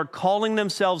people who are calling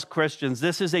themselves Christians.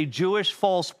 This is a Jewish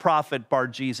false prophet,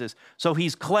 Bar-Jesus. So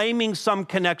he's claiming some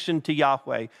connection to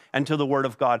Yahweh and to the Word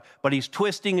of God, but he's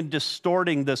twisting and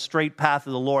distorting the straight path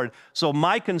of the Lord. So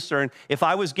my concern, if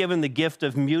I was given the gift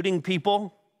of muting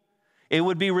people, it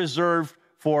would be reserved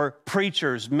for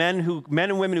preachers, men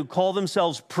and women who call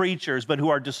themselves preachers, but who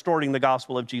are distorting the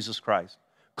gospel of Jesus Christ.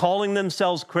 Calling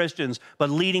themselves Christians, but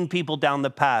leading people down the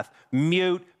path.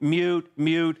 Mute, mute,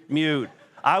 mute, mute.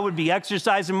 I would be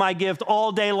exercising my gift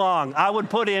all day long. I would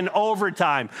put in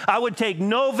overtime. I would take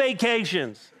no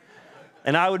vacations.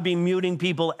 And I would be muting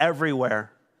people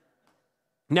everywhere.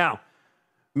 Now,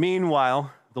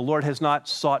 meanwhile, the Lord has not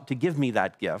sought to give me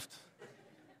that gift.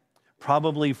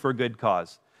 Probably for good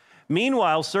cause.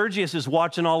 Meanwhile, Sergius is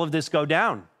watching all of this go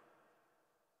down.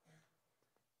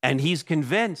 And he's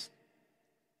convinced.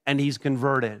 And he's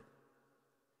converted.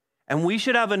 And we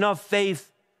should have enough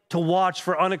faith to watch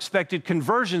for unexpected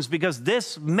conversions, because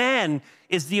this man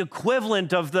is the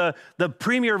equivalent of the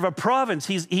premier of a province.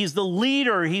 He's the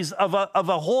leader. He's of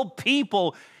a whole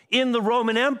people in the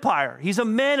Roman Empire. He's a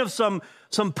man of some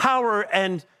power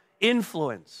and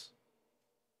influence.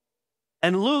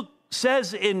 And Luke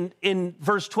says in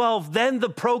verse 12, then the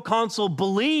proconsul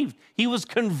believed. He was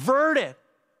converted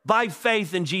by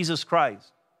faith in Jesus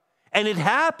Christ. And it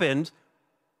happened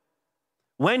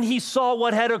when he saw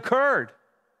what had occurred.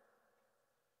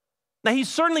 Now, he's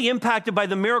certainly impacted by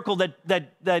the miracle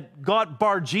that got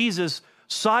Bar-Jesus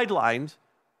sidelined,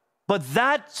 but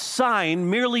that sign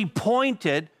merely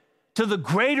pointed to the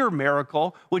greater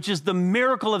miracle, which is the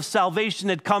miracle of salvation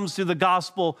that comes through the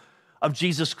gospel of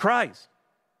Jesus Christ.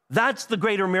 That's the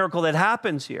greater miracle that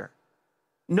happens here.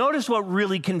 Notice what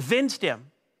really convinced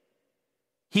him.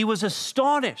 He was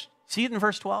astonished. See it in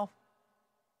verse 12?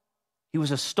 He was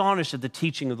astonished at the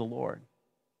teaching of the Lord.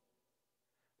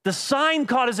 The sign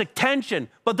caught his attention,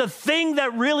 but the thing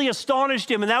that really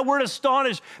astonished him, and that word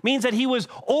astonished means that he was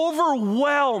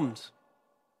overwhelmed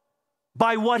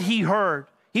by what he heard.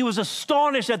 He was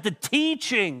astonished at the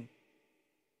teaching.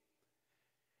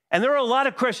 And there are a lot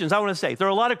of Christians, I want to say, there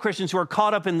are a lot of Christians who are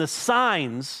caught up in the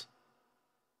signs,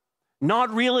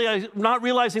 not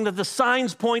realizing that the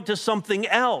signs point to something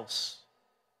else.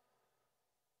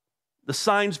 The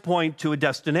signs point to a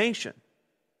destination.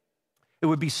 It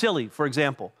would be silly, for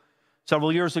example,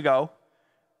 several years ago,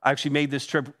 I actually made this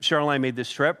trip, Cheryl and I made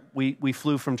this trip. We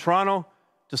flew from Toronto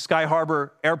to Sky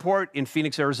Harbor Airport in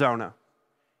Phoenix, Arizona.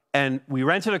 And we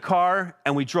rented a car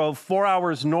and we drove 4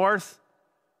 hours north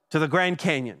to the Grand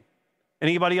Canyon.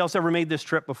 Anybody else ever made this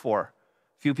trip before?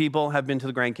 A few people have been to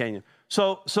the Grand Canyon.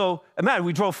 So imagine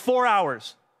we drove 4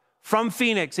 hours from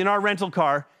Phoenix in our rental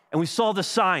car and we saw the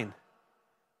sign.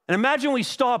 And imagine we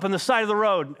stop on the side of the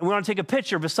road and we want to take a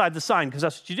picture beside the sign, because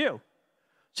that's what you do.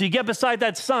 So you get beside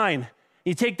that sign,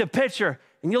 you take the picture,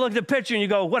 and you look at the picture and you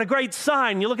go, what a great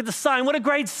sign. You look at the sign, what a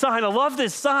great sign. I love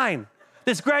this sign.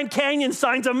 This Grand Canyon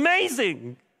sign's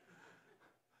amazing.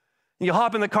 And you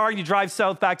hop in the car and you drive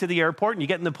south back to the airport and you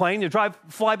get in the plane, you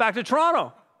fly back to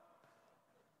Toronto.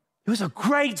 It was a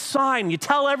great sign. You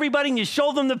tell everybody and you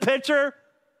show them the picture.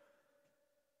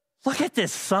 Look at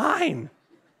this sign.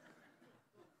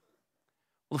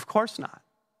 Well, of course not,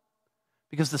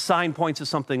 because the sign points to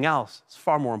something else. It's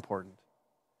far more important.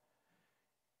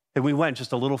 And we went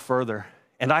just a little further,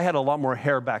 and I had a lot more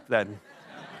hair back then.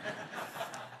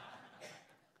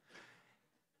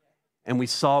 And we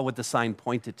saw what the sign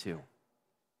pointed to,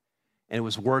 and it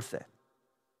was worth it.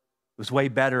 It was way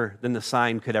better than the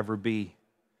sign could ever be.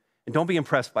 And don't be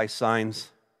impressed by signs.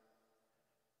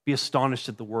 Be astonished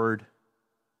at the word.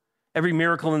 Every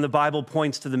miracle in the Bible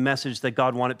points to the message that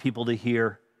God wanted people to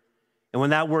hear. And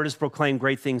when that word is proclaimed,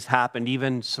 great things happened,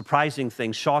 even surprising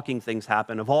things, shocking things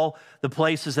happened. Of all the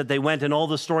places that they went and all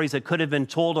the stories that could have been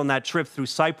told on that trip through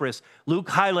Cyprus, Luke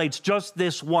highlights just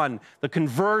this one, the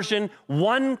conversion,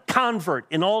 one convert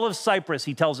in all of Cyprus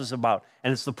he tells us about,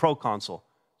 and it's the proconsul,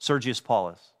 Sergius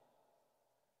Paulus,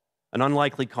 an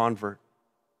unlikely convert,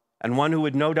 and one who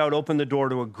would no doubt open the door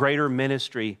to a greater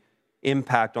ministry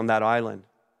impact on that island.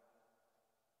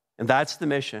 And that's the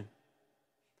mission.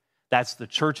 That's the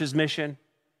church's mission,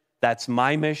 that's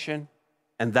my mission,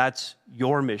 and that's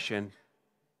your mission.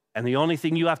 And the only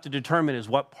thing you have to determine is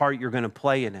what part you're going to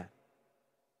play in it.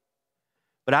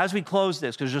 But as we close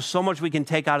this, because there's so much we can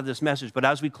take out of this message, but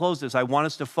as we close this, I want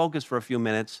us to focus for a few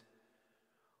minutes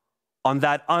on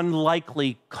that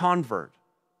unlikely convert.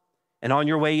 And on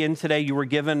your way in today, you were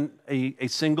given a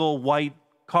single white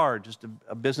card, just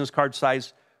a business card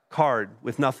size card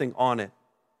with nothing on it.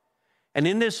 And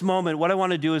in this moment, what I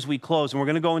want to do as we close, and we're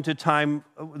going to go into time,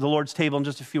 the Lord's table in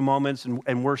just a few moments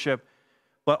and worship.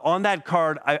 But on that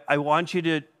card, I want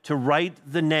you to write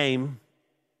the name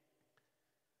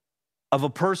of a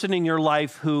person in your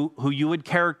life who you would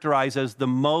characterize as the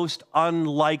most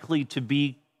unlikely to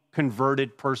be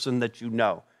converted person that you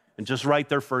know. And just write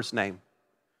their first name.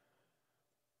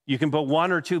 You can put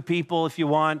one or two people if you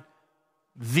want.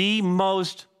 The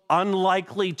most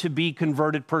unlikely to be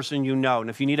converted person you know. And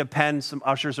if you need a pen, some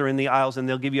ushers are in the aisles and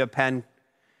they'll give you a pen.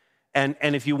 And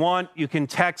if you want, you can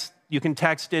text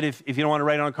it. If you don't want to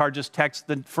write it on a card, just text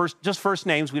first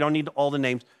names. We don't need all the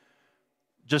names.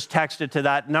 Just text it to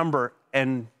that number.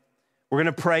 And we're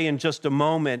going to pray in just a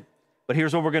moment. But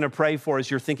here's what we're going to pray for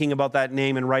as you're thinking about that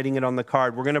name and writing it on the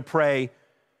card. We're going to pray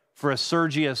for a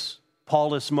Sergius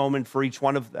Paulus moment for each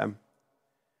one of them,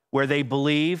 where they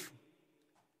believe,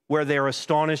 where they're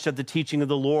astonished at the teaching of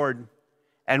the Lord.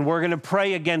 And we're going to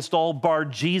pray against all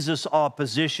Bar-Jesus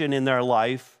opposition in their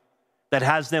life that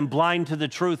has them blind to the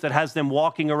truth, that has them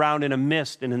walking around in a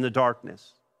mist and in the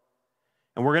darkness.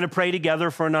 And we're going to pray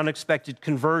together for an unexpected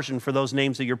conversion for those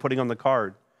names that you're putting on the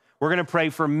card. We're going to pray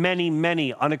for many,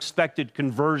 many unexpected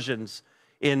conversions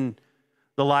in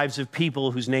the lives of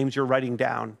people whose names you're writing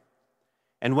down.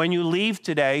 And when you leave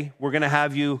today, we're going to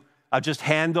have you just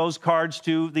hand those cards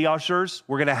to the ushers.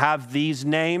 We're going to have these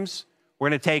names. We're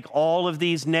going to take all of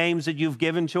these names that you've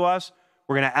given to us.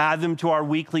 We're going to add them to our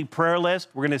weekly prayer list.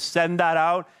 We're going to send that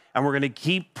out, and we're going to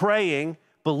keep praying,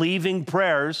 believing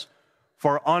prayers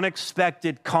for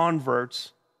unexpected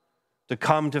converts to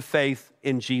come to faith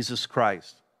in Jesus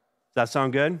Christ. Does that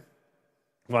sound good?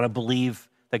 I want to believe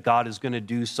that God is going to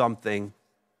do something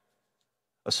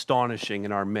astonishing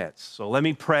in our midst. So let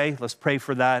me pray. Let's pray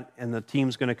for that. And the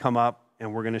team's going to come up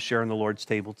and we're going to share in the Lord's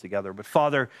table together. But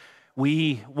Father,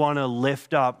 we want to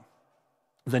lift up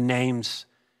the names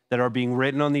that are being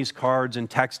written on these cards and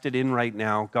texted in right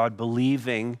now, God,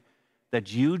 believing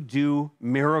that you do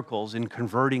miracles in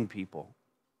converting people.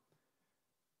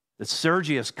 That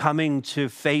Sergius coming to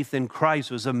faith in Christ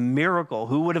was a miracle.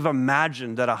 Who would have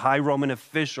imagined that a high Roman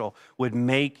official would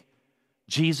make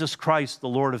Jesus Christ the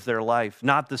Lord of their life,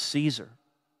 not the Caesar?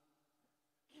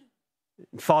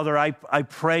 Father, I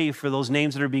pray for those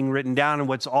names that are being written down. And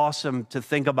what's awesome to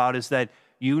think about is that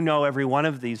you know every one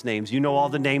of these names. You know all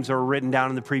the names that were written down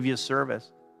in the previous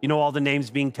service. You know all the names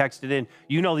being texted in.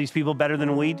 You know these people better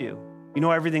than we do. You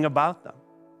know everything about them.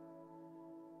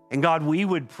 And God, we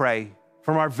would pray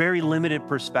from our very limited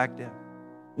perspective,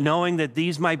 knowing that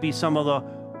these might be some of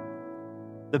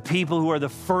the people who are the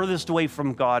furthest away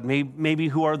from God, maybe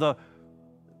who are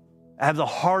have the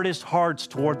hardest hearts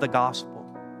toward the gospel.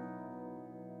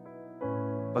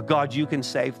 But God, you can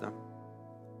save them.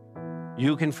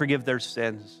 You can forgive their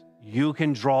sins. You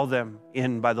can draw them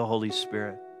in by the Holy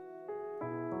Spirit,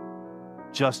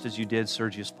 just as you did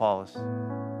Sergius Paulus.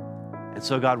 And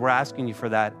so, God, we're asking you for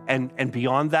that. And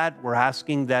beyond that, we're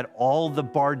asking that all the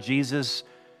Bar-Jesus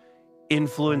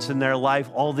influence in their life,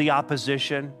 all the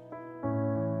opposition,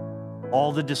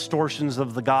 all the distortions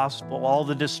of the gospel, all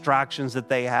the distractions that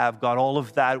they have, God, all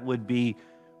of that would be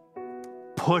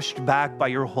pushed back by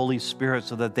your Holy Spirit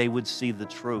so that they would see the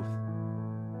truth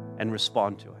and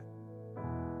respond to it.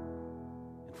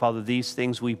 And Father, these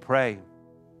things we pray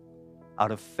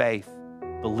out of faith,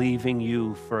 believing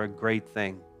you for a great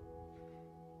thing.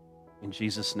 In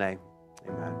Jesus' name,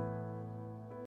 amen.